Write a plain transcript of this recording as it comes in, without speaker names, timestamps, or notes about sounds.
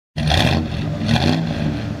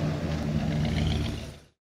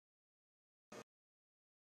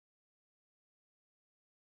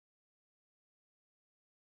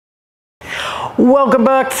Welcome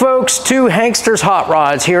back, folks, to Hankster's Hot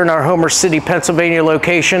Rods here in our Homer City, Pennsylvania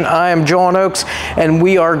location. I am John Oakes, and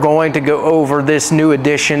we are going to go over this new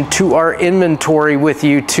addition to our inventory with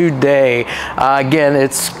you today. Again,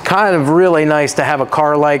 it's kind of really nice to have a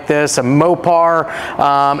car like this, a Mopar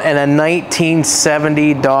and a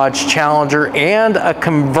 1970 Dodge Challenger and a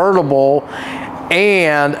convertible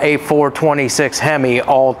and a 426 Hemi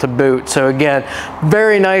all to boot. So again,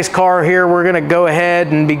 very nice car here. We're gonna go ahead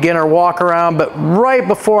and begin our walk around, but right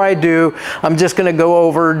before I do, I'm just gonna go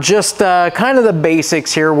over just kind of the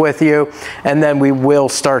basics here with you, and then we will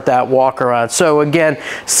start that walk around. So again,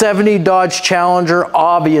 70 Dodge Challenger,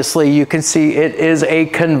 obviously you can see it is a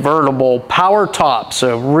convertible power top,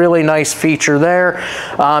 so really nice feature there.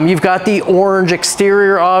 You've got the orange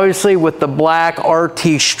exterior, obviously, with the black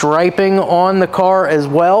RT striping on the car as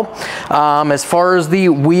well. As far as the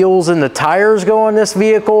wheels and the tires go on this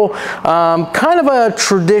vehicle, kind of a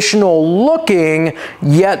traditional looking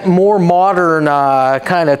yet more modern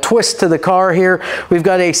kind of twist to the car here. We've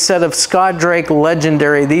got a set of Scott Drake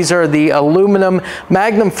Legendary. These are the aluminum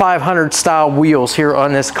Magnum 500 style wheels here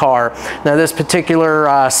on this car. Now this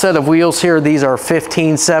particular set of wheels here, these are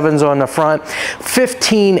 15.7s on the front,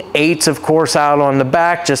 15.8s of course out on the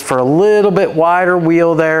back, just for a little bit wider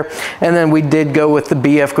wheel there. And then we did go with the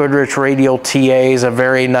BFGoodrich Radial TAs, a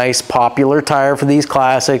very nice popular tire for these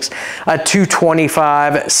classics. A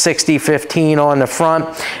 225 60-15 on the front,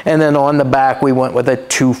 and then on the back we went with a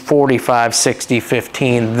 245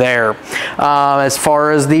 60-15 there. As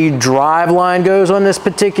far as the drive line goes on this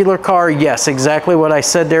particular car, yes, exactly what I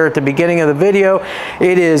said there at the beginning of the video.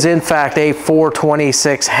 It is in fact a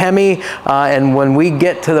 426 Hemi, and when we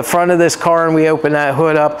get to the front of this car and we open that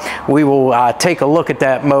hood up, we will take a look at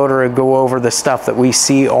that motor and go over the stuff that we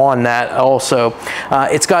see on that also.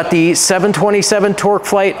 It's got the 727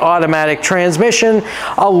 Torqueflite automatic transmission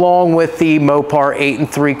along with the Mopar 8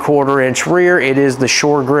 3/4 inch rear. It is the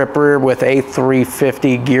shore grip rear with a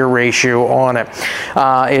 350 gear ratio on it.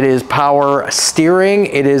 It is power steering.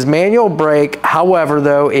 It is manual brake. However,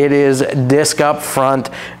 though, it is disc up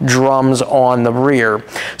front, drums on the rear.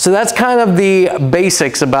 So that's kind of the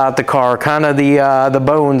basics about the car, kind of the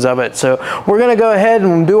bones of it. So we're going to go ahead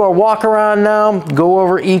and do our walk around now, go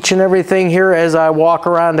over each and everything here as I walk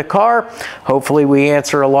around the car. Hopefully we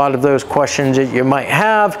answer a lot of those questions that you might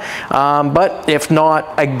have, but if not,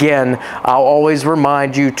 again, I'll always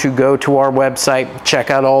remind you to go to our website,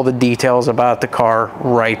 check out all the details about the car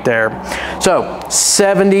right there. So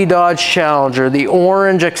 70 Dodge Challenger, the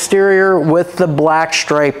orange exterior with the black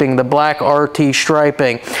striping, the black RT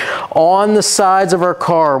striping. On the sides of our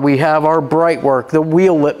car we have our bright work, the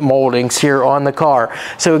wheel lip moldings here on the car.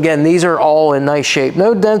 So again, these are all in nice shape,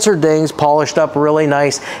 no dents or dings, polished up really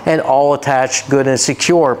nice, and all attached good and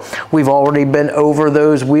secure. We've already been over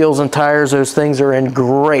those wheels and tires. Those things are in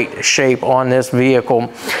great shape on this vehicle.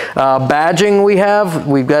 Badging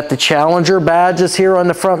we've got the Challenger badges here on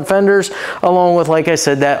the front fenders, along with, like I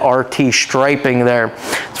said, that RT striping there.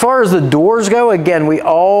 As far as the doors go, again, we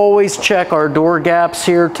always check our door gaps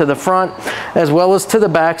here to the front as well as to the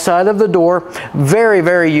back side of the door. Very,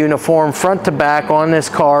 very uniform front to back on this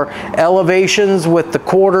car. Elevations with the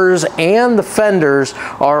quarters and the fenders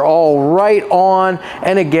are all right on,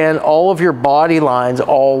 and again, all of your body lines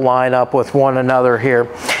all line up with one another here.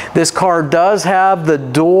 This car does have the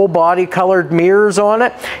dual body colored mirrors on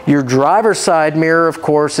it. Your driver's side mirror, of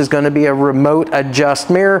course, is going to be a remote adjust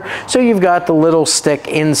mirror, so you've got the little stick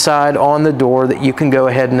inside on the door that you can go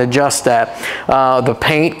ahead and adjust that. The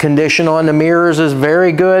paint condition on the mirrors is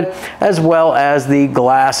very good, as well as the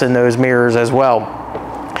glass in those mirrors as well.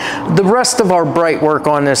 The rest of our bright work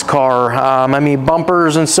on this car, I mean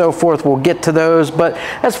bumpers and so forth, we'll get to those, but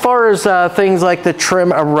as far as things like the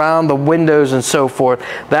trim around the windows and so forth,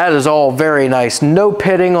 that is all very nice. No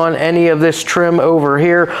pitting on any of this trim over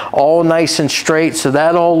here, all nice and straight, so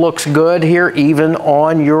that all looks good here, even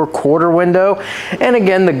on your quarter window. And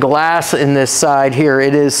again, the glass in this side here,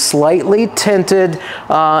 it is slightly tinted,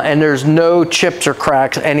 and there's no chips or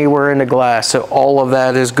cracks anywhere in the glass, so all of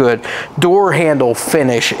that is good. Door handle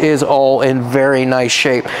finish is all in very nice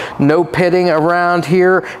shape. No pitting around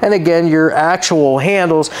here, and again, your actual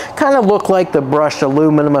handles kind of look like the brushed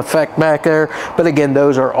aluminum effect back there, but again,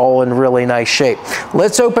 those are all in really nice shape.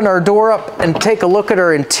 Let's open our door up and take a look at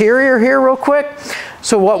our interior here real quick.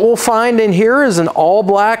 So what we'll find in here is an all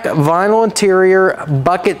black vinyl interior,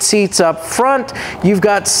 bucket seats up front. You've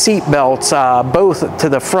got seat belts both to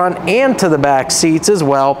the front and to the back seats as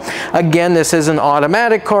well. Again, this is an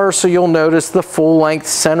automatic car, so you'll notice the full length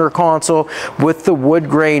center console with the wood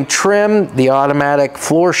grain trim, the automatic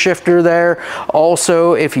floor shifter there.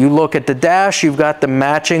 Also, if you look at the dash, you've got the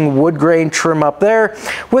matching wood grain trim up there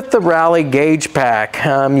with the Rally gauge pack.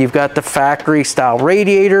 You've got the factory style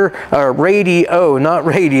radiator,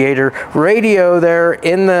 radio there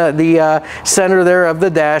in the center there of the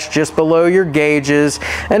dash, just below your gauges.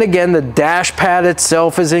 And again, the dash pad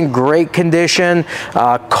itself is in great condition.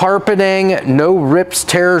 Carpeting, no rips,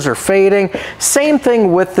 tears, or fading. Same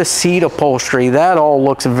thing with the seat upholstery. That all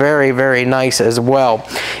looks very, very nice as well.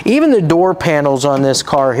 Even the door panels on this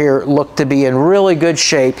car here look to be in really good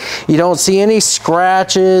shape. You don't see any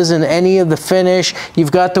scratches in any of the finish.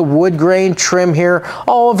 You've got the wood grain trim here,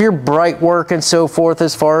 all of your bright work and so forth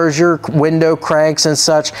as far as your window cranks and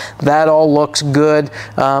such. That all looks good.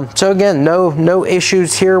 So again, no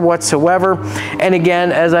issues here whatsoever. And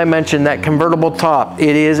again, as I mentioned, that convertible top,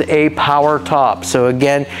 it is a power top. So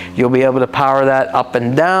again, you'll be able to power that up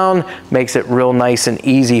and down, makes it real nice and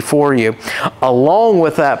easy for you. Along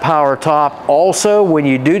with that power top, also when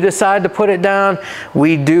you do decide to put it down,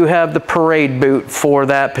 we do have the parade boot for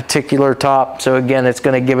that particular top. So again, it's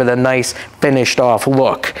going to give it a nice finished off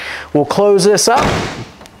look. We'll close this up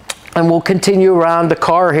and we'll continue around the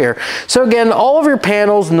car here. So again, all of your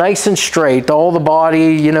panels nice and straight, all the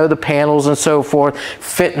body, you know, the panels and so forth,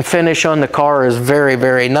 fit and finish on the car is very,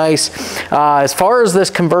 very nice. As far as this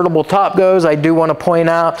convertible top goes, I do want to point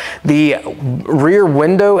out the rear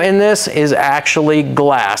window in this is actually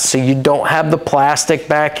glass. So you don't have the plastic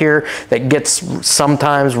back here that gets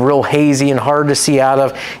sometimes real hazy and hard to see out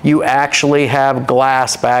of. You actually have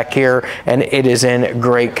glass back here and it is in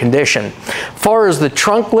great condition. As far as the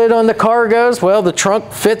trunk lid on the car goes, well, the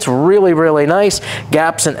trunk fits really, really nice.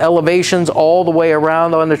 Gaps and elevations all the way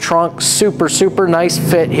around on the trunk. Super, super nice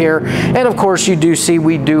fit here. And of course, you do see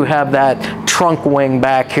we do have that trunk wing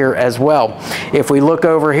back here as well. If we look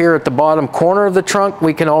over here at the bottom corner of the trunk,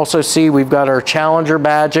 we can also see we've got our Challenger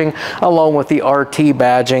badging along with the RT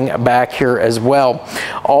badging back here as well.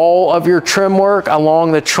 All of your trim work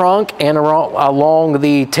along the trunk and along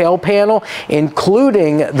the tail panel,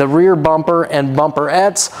 including the rear bumper and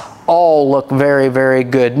bumperettes, all look very, very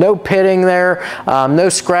good. No pitting there, no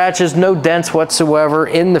scratches, no dents whatsoever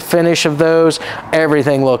in the finish of those.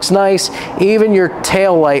 Everything looks nice. Even your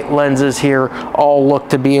tail light lenses here all look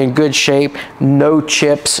to be in good shape. No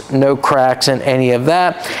chips, no cracks in any of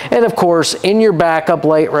that. And of course, in your backup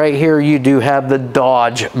light right here, you do have the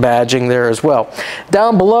Dodge badging there as well.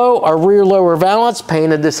 Down below, our rear lower valance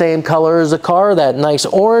painted the same color as the car, that nice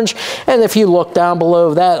orange. And if you look down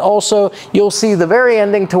below that also, you'll see the very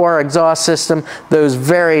ending to our exhaust system, those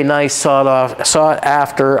very nice sought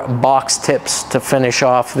after box tips to finish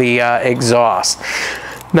off the exhaust.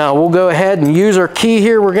 Now we'll go ahead and use our key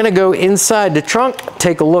here. We're going to go inside the trunk,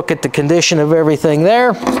 take a look at the condition of everything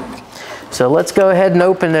there. So let's go ahead and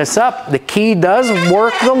open this up. The key does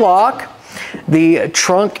work the lock. The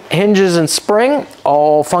trunk hinges and spring,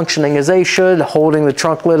 all functioning as they should, holding the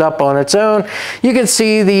trunk lid up on its own. You can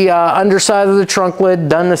see the underside of the trunk lid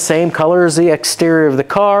done the same color as the exterior of the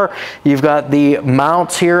car. You've got the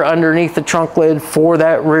mounts here underneath the trunk lid for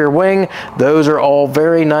that rear wing. Those are all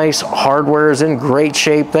very nice. Hardware is in great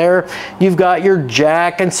shape there. You've got your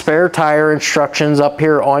jack and spare tire instructions up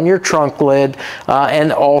here on your trunk lid.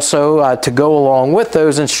 And also to go along with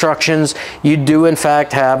those instructions, you do in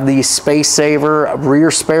fact have the Space Saver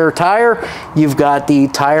rear spare tire. You've got the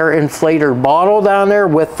tire inflator bottle down there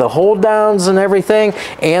with the hold downs and everything,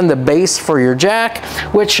 and the base for your jack,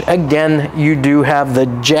 which again, you do have the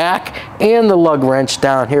jack and the lug wrench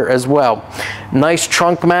down here as well. Nice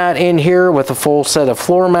trunk mat in here with a full set of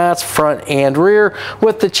floor mats, front and rear,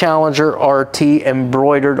 with the Challenger RT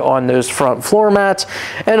embroidered on those front floor mats.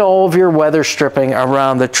 And all of your weather stripping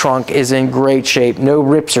around the trunk is in great shape. No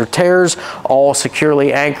rips or tears, all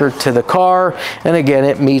securely anchored to the car. And again,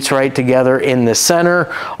 it meets right together in the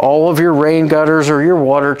center. All of your rain gutters or your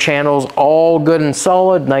water channels, all good and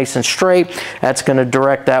solid, nice and straight. That's going to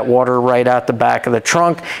direct that water right out the back of the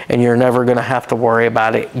trunk, and you're never going to have to worry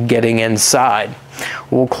about it getting inside.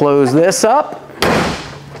 We'll close this up.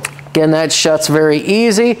 Again, that shuts very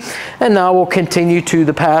easy. And now we'll continue to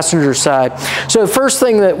the passenger side. So the first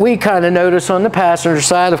thing that we kind of notice on the passenger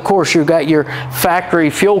side, of course, you've got your factory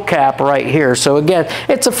fuel cap right here. So again,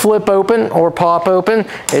 it's a flip open or pop open.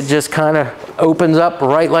 It just kind of opens up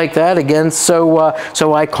right like that. Again, so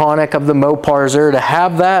iconic of the Mopars there to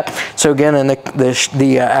have that. So again, in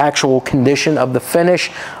the actual condition of the finish,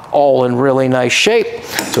 all in really nice shape.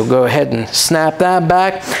 So go ahead and snap that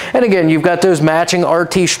back. And again, you've got those matching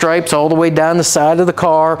RT stripes all the way down the side of the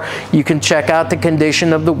car. You can check out the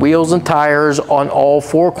condition of the wheels and tires on all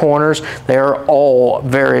four corners. They are all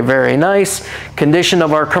very, very nice. Condition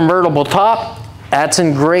of our convertible top, that's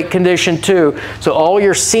in great condition too. So all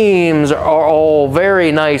your seams are all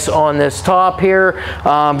very nice on this top here.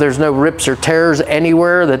 There's no rips or tears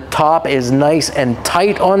anywhere. The top is nice and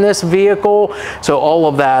tight on this vehicle. So all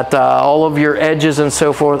of that, all of your edges and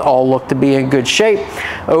so forth all look to be in good shape.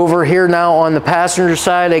 Over here now on the passenger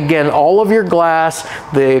side, again, all of your glass,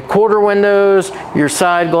 the quarter windows, your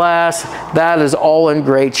side glass, that is all in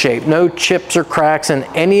great shape. No chips or cracks in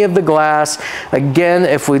any of the glass. Again,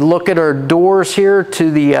 if we look at our doors here, to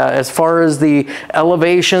the as far as the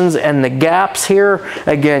elevations and the gaps here,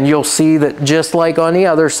 again, you'll see that just like on the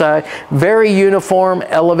other side, very uniform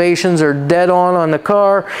elevations are dead on the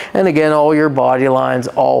car, and again, all your body lines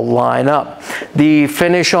all line up. The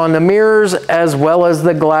finish on the mirrors as well as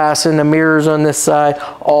the glass in the mirrors on this side,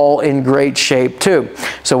 all in great shape too.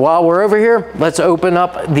 So while we're over here, let's open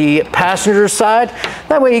up the passenger side.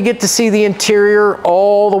 That way you get to see the interior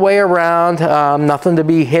all the way around. Nothing to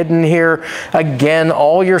be hidden here. Again,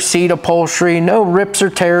 all your seat upholstery, no rips or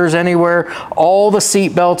tears anywhere. All the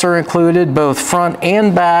seat belts are included, both front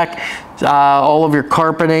and back. All of your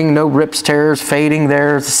carpeting, no rips, tears, fading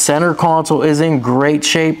there. The center console is in great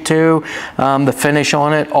shape too. The finish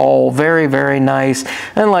on it, all very, very nice.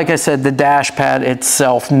 And like I said, the dash pad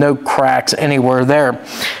itself, no cracks anywhere there.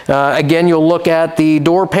 Again, you'll look at the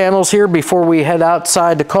door panels here before we head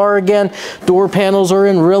outside the car again. Door panels are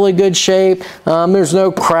in really good shape. There's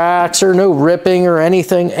no cracks or no ripping or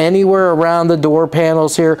anything anywhere around the door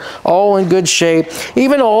panels here. All in good shape.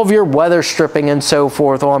 Even all of your weather stripping and so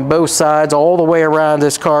forth on both sides, all the way around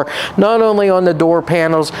this car, not only on the door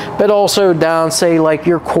panels, but also down, say, like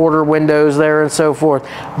your quarter windows there and so forth.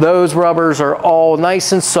 Those rubbers are all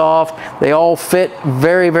nice and soft. They all fit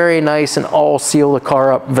very, very nice and all seal the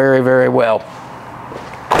car up very, very well.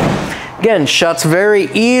 Again, shuts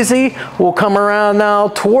very easy. We'll come around now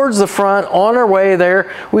towards the front. On our way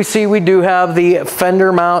there, we see we do have the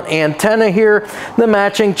fender mount antenna here, the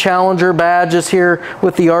matching Challenger badges here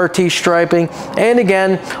with the RT striping. And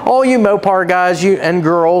again, all you Mopar guys and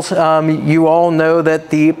girls, you all know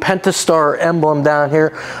that the Pentastar emblem down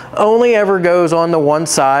here only ever goes on the one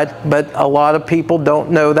side, but a lot of people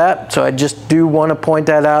don't know that. So I just do want to point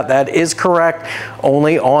that out. That is correct,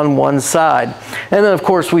 only on one side. And then of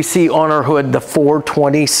course we see on our hood the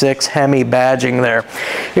 426 Hemi badging there.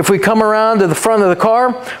 If we come around to the front of the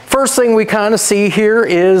car, first thing we kind of see here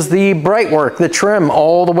is the bright work, the trim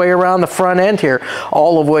all the way around the front end here,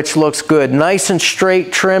 all of which looks good. Nice and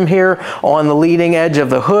straight trim here on the leading edge of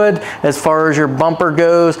the hood. As far as your bumper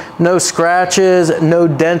goes, no scratches, no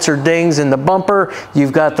dents or dings in the bumper.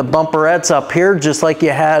 You've got the bumperettes up here just like you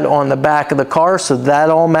had on the back of the car, so that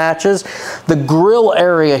all matches. The grill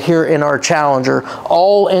area here in our Challenger,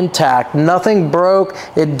 all intact. Nothing broke.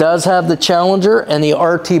 It does have the Challenger and the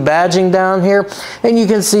RT badging down here, and you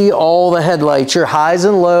can see all the headlights, your highs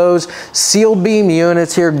and lows, sealed beam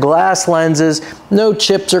units here, glass lenses, no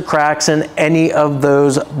chips or cracks in any of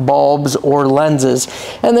those bulbs or lenses.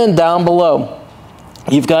 And then down below,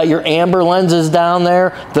 you've got your amber lenses down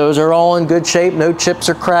there. Those are all in good shape, no chips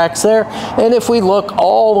or cracks there. And if we look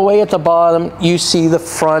all the way at the bottom, you see the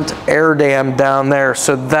front air dam down there.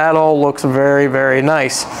 So that all looks very, very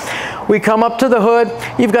nice. We come up to the hood.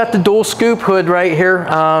 You've got the dual scoop hood right here.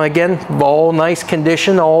 Again, all nice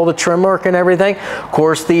condition, all the trim work and everything. Of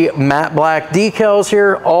course, the matte black decals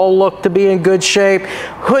here all look to be in good shape.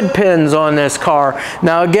 Hood pins on this car.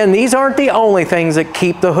 Now again, these aren't the only things that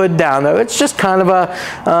keep the hood down though. It's just kind of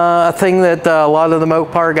a thing that a lot of the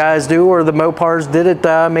Mopar guys do, or the Mopars did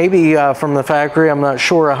it maybe from the factory. I'm not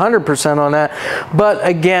sure 100% on that. But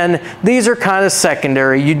again, these are kind of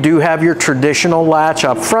secondary. You do have your traditional latch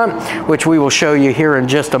up front, which we will show you here in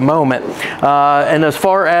just a moment. And as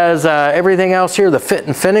far as everything else here, the fit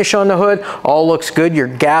and finish on the hood, all looks good. Your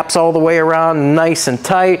gaps all the way around, nice and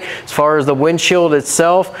tight. As far as the windshield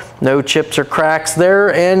itself, no chips or cracks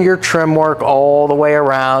there, and your trim work all the way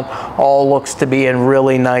around, all looks to be in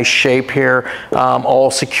really nice shape here,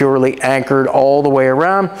 all securely anchored all the way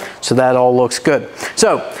around, so that all looks good.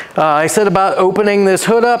 So I said about opening this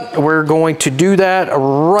hood up. We're going to do that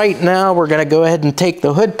right now. We're going to go ahead and take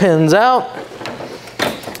the hood pins out.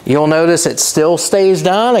 You'll notice it still stays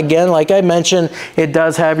down. Again, like I mentioned, it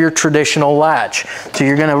does have your traditional latch. So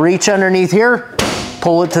you're going to reach underneath here,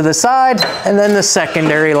 pull it to the side, and then the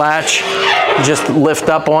secondary latch, just lift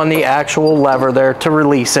up on the actual lever there to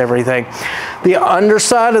release everything. The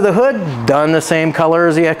underside of the hood, done the same color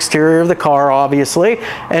as the exterior of the car, obviously.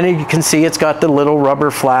 And you can see it's got the little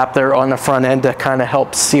rubber flap there on the front end to kind of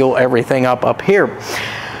help seal everything up here.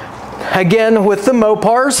 Again, with the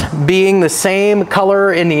Mopars being the same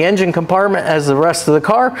color in the engine compartment as the rest of the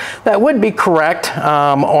car, that would be correct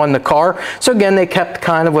on the car. So again, they kept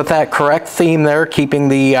kind of with that correct theme there, keeping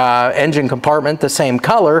the engine compartment the same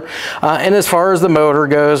color. And as far as the motor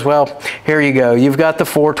goes, well, here you go. You've got the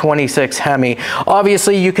 426 Hemi.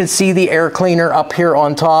 Obviously, you can see the air cleaner up here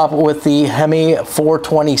on top with the Hemi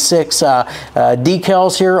 426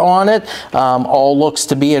 decals here on it. All looks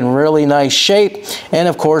to be in really nice shape. And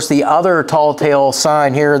of course, the other tall tale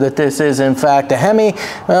sign here that this is in fact a Hemi,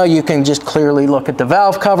 well, you can just clearly look at the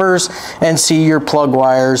valve covers and see your plug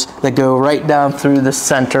wires that go right down through the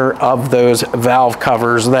center of those valve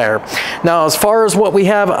covers there. Now, as far as what we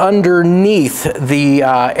have underneath the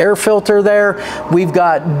air filter there, we've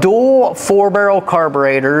got dual 4-barrel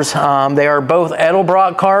carburetors. They are both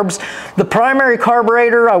Edelbrock carbs. The primary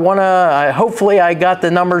carburetor, hopefully I got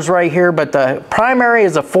the numbers right here, but the primary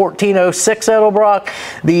is a 1406 Edelbrock.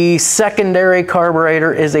 The secondary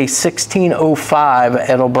carburetor is a 1605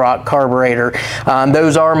 Edelbrock carburetor.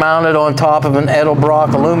 Those are mounted on top of an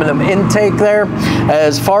Edelbrock aluminum intake there.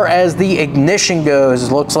 As far as the ignition goes,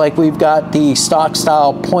 it looks like we've got the stock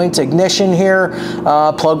style points ignition here.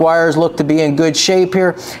 Plug wires look to be in good shape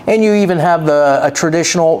here. And you even have a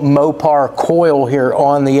traditional Mopar coil here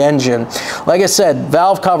on the engine. Like I said,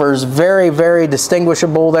 valve covers very, very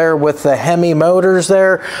distinguishable there with the Hemi motors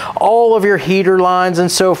there. All of your heater lines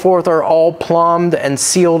and so forth are all plumbed and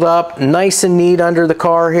sealed up nice and neat under the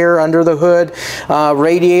car here, under the hood.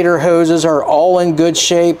 Radiator hoses are all in good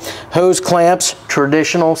shape. Hose clamps,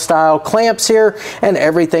 traditional style clamps here, and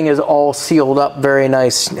everything is all sealed up very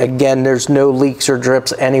nice. Again, there's no leaks or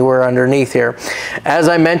drips anywhere underneath here. As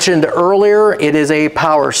I mentioned earlier, it is a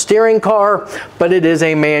power steering car, but it is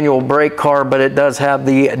a manual brake car, but it does have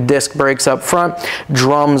the disc brakes up front,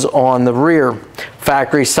 drums on the rear.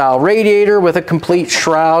 Factory style radiator with a complete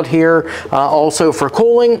shroud here, also for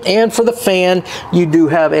cooling, and for the fan you do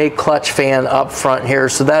have a clutch fan up front here,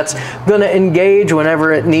 so that's going to engage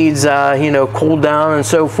whenever it needs cooled down and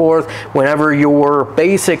so forth, whenever you're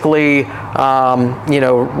basically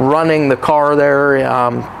running the car there,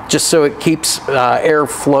 just so it keeps air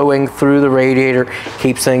flowing through the radiator,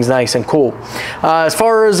 keeps things nice and cool. As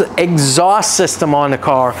far as exhaust system on the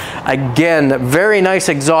car, again, very nice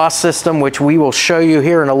exhaust system, which we will show you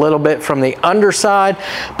here in a little bit from the underside,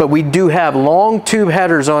 but we do have long tube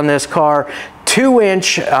headers on this car,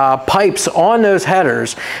 2-inch pipes on those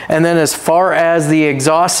headers. And then as far as the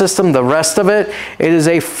exhaust system, the rest of it, it is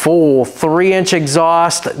a full 3-inch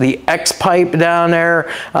exhaust, the X pipe down there.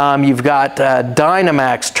 You've got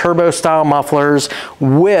Dynamax turbo style mufflers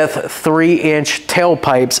with 3-inch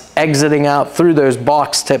tailpipes exiting out through those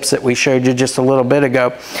box tips that we showed you just a little bit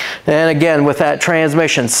ago. And again, with that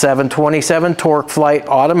transmission, 727 Torqueflite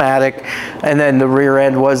automatic, and then the rear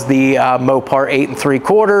end was the Mopar 8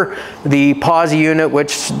 3/4, the pause unit,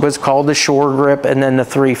 which was called the shore grip, and then the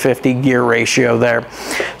 350 gear ratio there.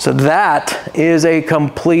 So that is a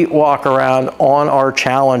complete walk around on our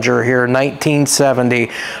Challenger here,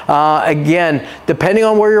 1970. Again, depending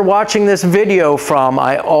on where you're watching this video from,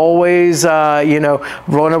 I always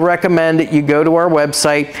want to recommend that you go to our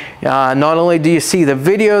website. Not only do you see the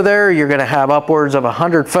video there, you're going to have upwards of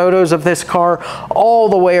 100 photos of this car all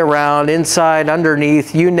the way around, inside,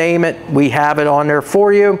 underneath, you name it, we have it on there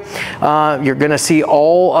for you. You're You're going to see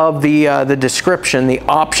all of the description, the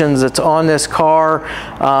options that's on this car,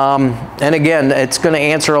 and again, it's going to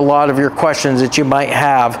answer a lot of your questions that you might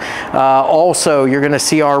have. Also, you're going to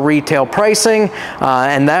see our retail pricing,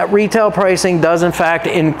 and that retail pricing does in fact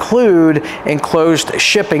include enclosed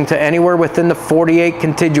shipping to anywhere within the 48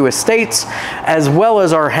 contiguous states, as well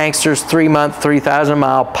as our Hanksters 3-month,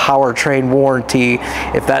 3,000-mile powertrain warranty.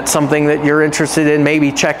 If that's something that you're interested in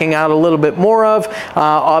maybe checking out a little bit more of,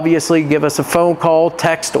 obviously give us a phone call,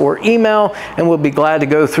 text, or email, and we'll be glad to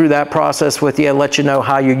go through that process with you and let you know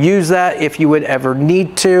how you use that if you would ever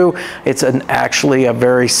need to. It's actually a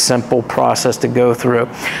very simple process to go through.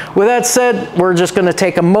 With that said, we're just going to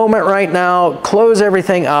take a moment right now, close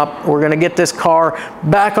everything up. We're going to get this car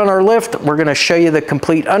back on our lift. We're going to show you the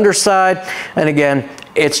complete underside, and again,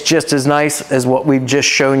 it's just as nice as what we've just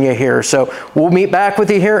shown you here. So we'll meet back with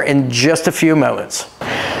you here in just a few moments.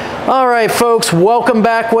 All right, folks, welcome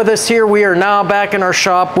back with us here. We are now back in our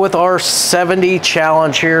shop with our 70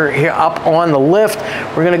 challenge here up on the lift.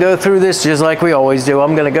 We're going to go through this just like we always do.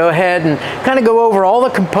 I'm going to go ahead and kind of go over all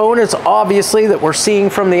the components, obviously, that we're seeing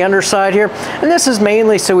from the underside here. And this is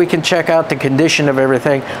mainly so we can check out the condition of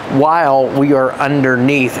everything while we are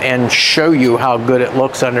underneath and show you how good it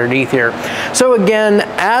looks underneath here. So again,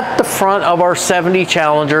 at the front of our 70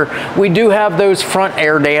 Challenger, we do have those front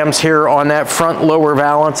air dams here on that front lower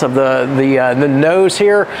valance of the nose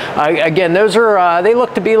here. Again, those are they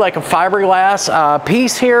look to be like a fiberglass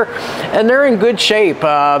piece here, and they're in good shape.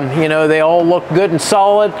 You know, they all look good and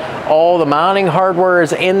solid. All the mounting hardware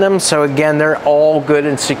is in them, so again, they're all good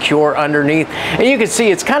and secure underneath. And you can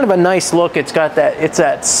see it's kind of a nice look. It's got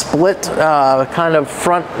that split kind of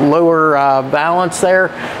front lower valance there.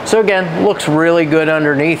 So again, looks really good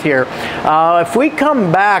underneath here. If we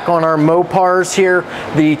come back on our Mopars here,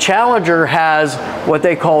 the Challenger has what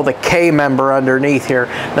they call the K member underneath here.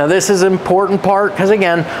 Now this is an important part because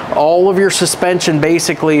again, all of your suspension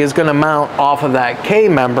basically is going to mount off of that K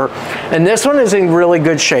member, and this one is in really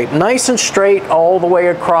good shape, nice and straight all the way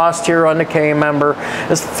across here on the K member.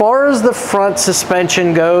 As far as the front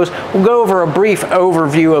suspension goes, we'll go over a brief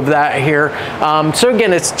overview of that here. So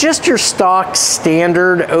again, it's just your stock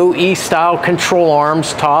standard OE style control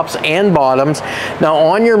arms, tops and bottoms. Now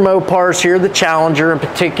on your Mopars here, the Challenger in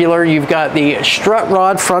particular, you've got the strut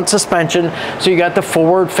rod front suspension, so you got the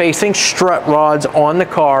forward facing strut rods on the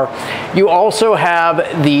car. You also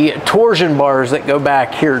have the torsion bars that go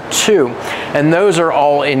back here too, and those are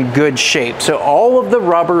all in good shape. So all of the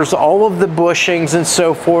rubbers, all of the bushings and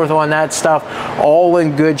so forth on that stuff, all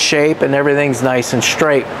in good shape, and everything's nice and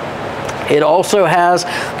straight. It also has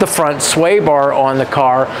the front sway bar on the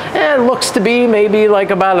car, and it looks to be maybe like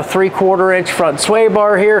about a 3/4 inch front sway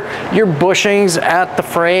bar here. Your bushings at the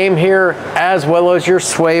frame here, as well as your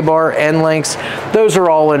sway bar end links, those are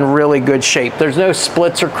all in really good shape. There's no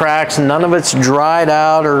splits or cracks, none of it's dried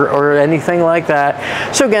out or anything like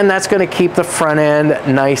that. So again, that's going to keep the front end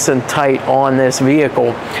nice and tight on this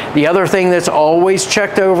vehicle. The other thing that's always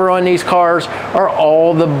checked over on these cars are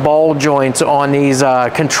all the ball joints on these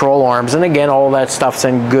control arms. And again, all that stuff's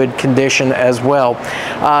in good condition as well.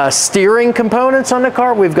 Steering components on the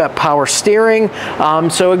car, we've got power steering.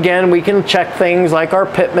 So again, we can check things like our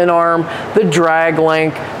pitman arm, the drag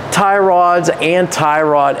link, tie rods and tie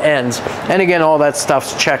rod ends, and again, all that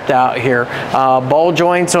stuff's checked out here. Ball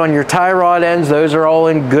joints on your tie rod ends, those are all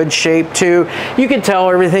in good shape too. You can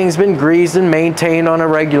tell everything's been greased and maintained on a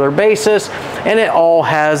regular basis, and it all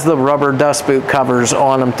has the rubber dust boot covers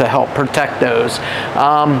on them to help protect those.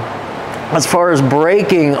 As far as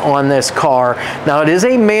braking on this car, now it is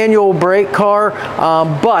a manual brake car,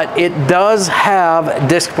 but it does have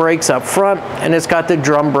disc brakes up front, and it's got the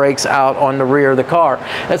drum brakes out on the rear of the car.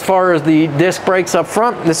 As far as the disc brakes up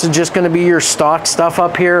front, this is just going to be your stock stuff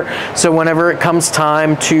up here, so whenever it comes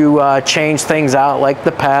time to change things out, like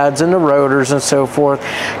the pads and the rotors and so forth,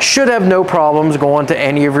 should have no problems going to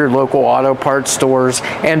any of your local auto parts stores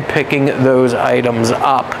and picking those items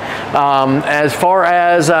up. As far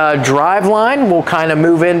as drive line, we'll kind of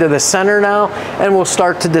move into the center now, and we'll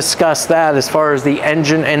start to discuss that as far as the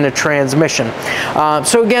engine and the transmission.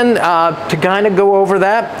 So again, to kind of go over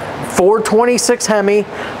that, 426 Hemi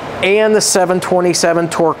and the 727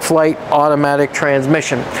 Torqueflite automatic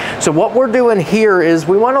transmission. So what we're doing here is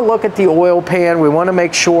we want to look at the oil pan. We want to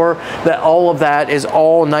make sure that all of that is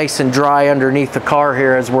all nice and dry underneath the car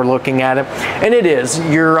here as we're looking at it. And it is.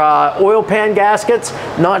 Your oil pan gaskets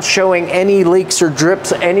not showing any leaks or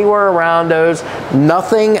drips anywhere around those.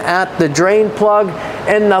 Nothing at the drain plug,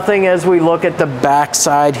 and nothing as we look at the back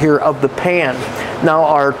side here of the pan. Now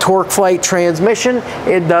our Torqueflite transmission,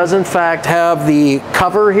 it does in fact have the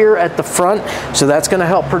cover here at the front, so that's going to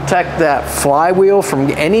help protect that flywheel from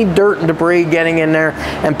any dirt and debris getting in there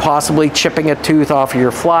and possibly chipping a tooth off of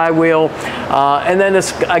your flywheel. And then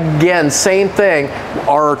it's, again, same thing,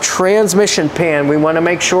 our transmission pan, we want to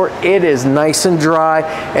make sure it is nice and dry,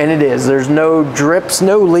 and it is. There's no drips,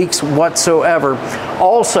 no leaks whatsoever.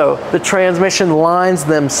 Also, the transmission lines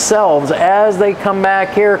themselves, as they come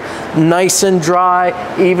back here, nice and dry,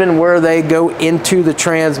 even where they go into the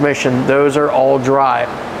transmission, those are all dry.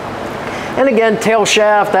 And again, tail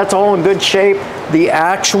shaft, that's all in good shape. The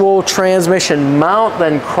actual transmission mount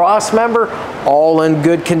and cross member, all in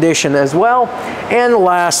good condition as well. And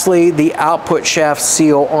lastly, the output shaft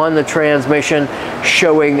seal on the transmission,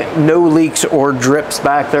 showing no leaks or drips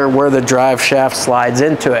back there where the drive shaft slides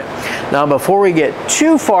into it. Now, before we get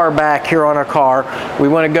too far back here on our car, we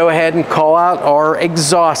want to go ahead and call out our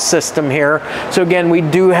exhaust system here. So again, we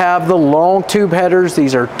do have the long tube headers.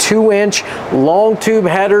 These are 2-inch long tube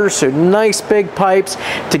headers, so nice big pipes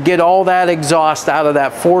to get all that exhaust out of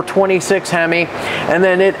that 426 Hemi. And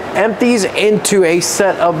then it empties into a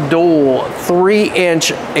set of dual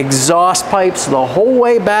 3-inch exhaust pipes the whole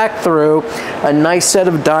way back through, a nice set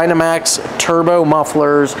of Dynamax turbo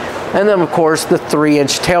mufflers, and then of course the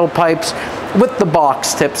 3-inch tailpipes with the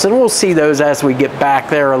box tips, and we'll see those as we get back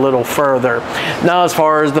there a little further. Now, as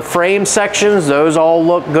far as the frame sections, those all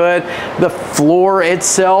look good. The floor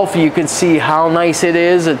itself, you can see how nice it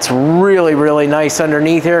is. It's really, really nice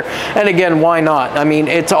underneath here. And again, why not? I mean,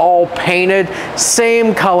 it's all painted,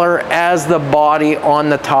 same color as the body on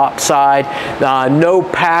the top side. No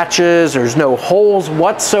patches, there's no holes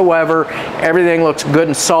whatsoever. Everything looks good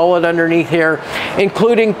and solid underneath here,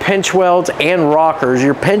 including pinch welds and rockers.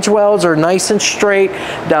 Your pinch welds are nice and straight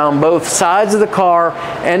down both sides of the car,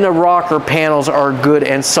 and the rocker panels are good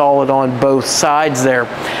and solid on both sides there.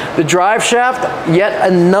 The drive shaft,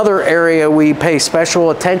 yet another area we pay special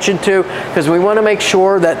attention to, because we want to make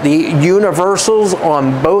sure that the universals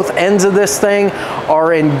on both ends of this thing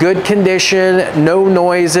are in good condition, no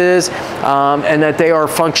noises, and that they are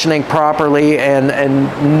functioning properly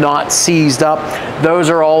and not seized up. Those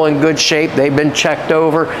are all in good shape. They've been checked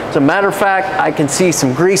over. As a matter of fact, I can see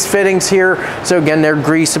some grease fittings here. So again, they're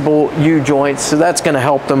greasable U-joints, so that's going to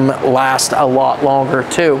help them last a lot longer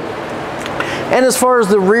too. And as far as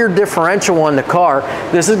the rear differential on the car,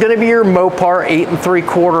 this is going to be your Mopar 8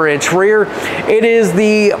 3/4 inch rear. It is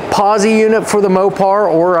the posi unit for the Mopar,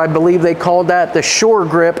 or I believe they called that the Shore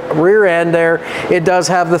Grip rear end there. It does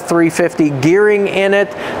have the 350 gearing in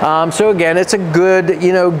it. So again, it's a good,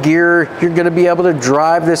 gear. You're going to be able to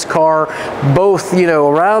drive this car both,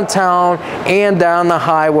 around town and down the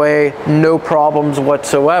highway, no problems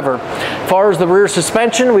whatsoever. As far as the rear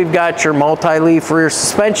suspension, we've got your multi-leaf rear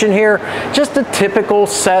suspension here. Just a typical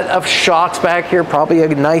set of shocks back here, probably a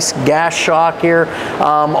nice gas shock here.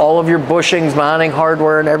 All of your bushings, mounting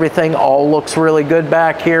hardware and everything all looks really good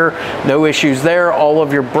back here. No issues there. All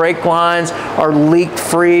of your brake lines are leak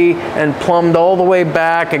free and plumbed all the way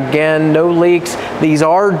back. Again, no leaks. These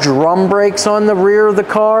are drum brakes on the rear of the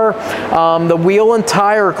car. The wheel and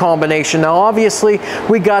tire combination. Now obviously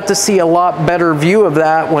we got to see a lot better view of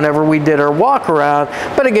that whenever we did our walk around,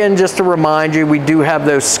 but again, just to remind you, we do have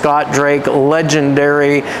those Scott Drake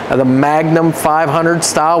legendary, the Magnum 500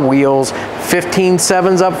 style wheels,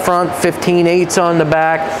 15.7s up front, 15.8s on the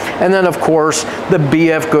back, and then of course the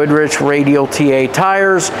BFGoodrich Radial TA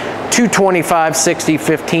tires, 225/60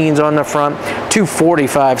 15s on the front,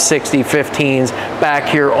 245/60 15s back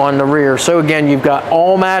here on the rear. So again, you've got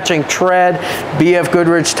all matching tread.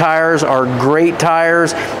 BFGoodrich tires are great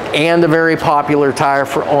tires and a very popular tire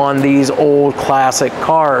on these old classic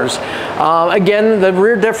cars. Again, the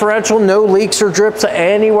rear differential, no leaks or drips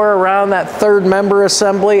anywhere around that third member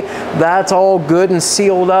assembly. That's all good and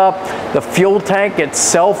sealed up. The fuel tank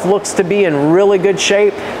itself looks to be in really good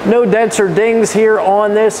shape. No dents or dings here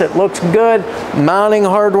on this. It looks good. Mounting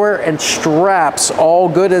hardware and straps all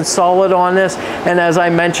good and solid on this. And as I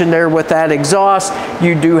mentioned there with that exhaust,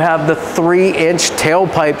 you do have the 3-inch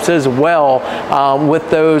tailpipes as well, with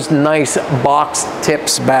those nice box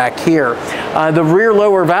tips back here. The rear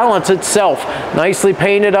lower valance itself, nicely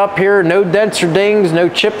painted up here. No dents or dings, no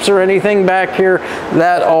chips or anything back here.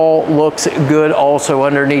 That all looks good also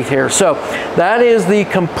underneath here. So that is the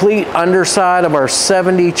complete underside of our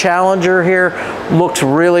 70 Challenger here. Looks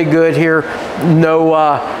really good here.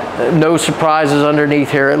 No surprises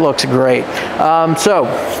underneath here. It looks great. So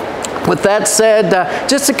With that said,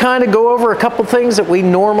 just to kind of go over a couple things that we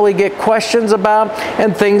normally get questions about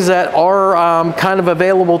and things that are kind of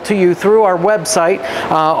available to you through our website.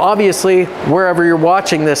 Obviously, wherever you're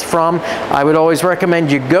watching this from, I would always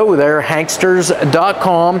recommend you go there,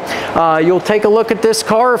 hanksters.com. You'll take a look at this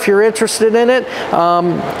car if you're interested in it.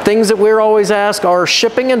 Things that we're always asked are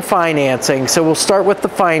shipping and financing. So we'll start with the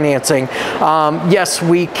financing. Yes,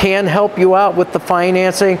 we can help you out with the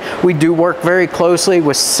financing. We do work very closely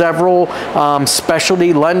with several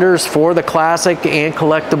specialty lenders for the classic and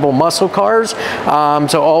collectible muscle cars.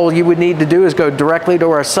 So all you would need to do is go directly to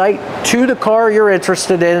our site, to the car you're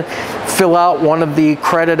interested in, fill out one of the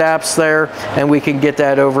credit apps there, and we can get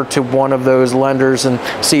that over to one of those lenders and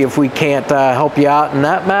see if we can't help you out in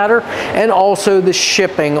that matter. And also the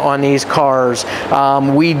shipping on these cars.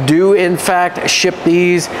 We do in fact ship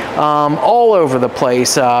these all over the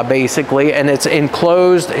place basically, and it's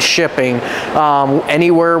enclosed shipping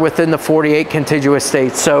anywhere within the 48 contiguous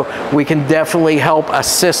states, so we can definitely help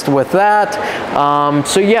assist with that.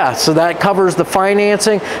 So yeah, so that covers the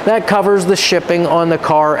financing, that covers the shipping on the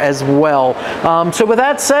car as well. So with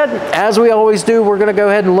that said, as we always do, we're going to go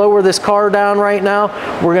ahead and lower this car down right now.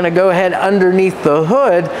 We're going to go ahead underneath the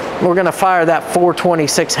hood. We're going to fire that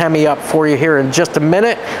 426 Hemi up for you here in just a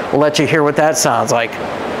minute. We'll let you hear what that sounds like.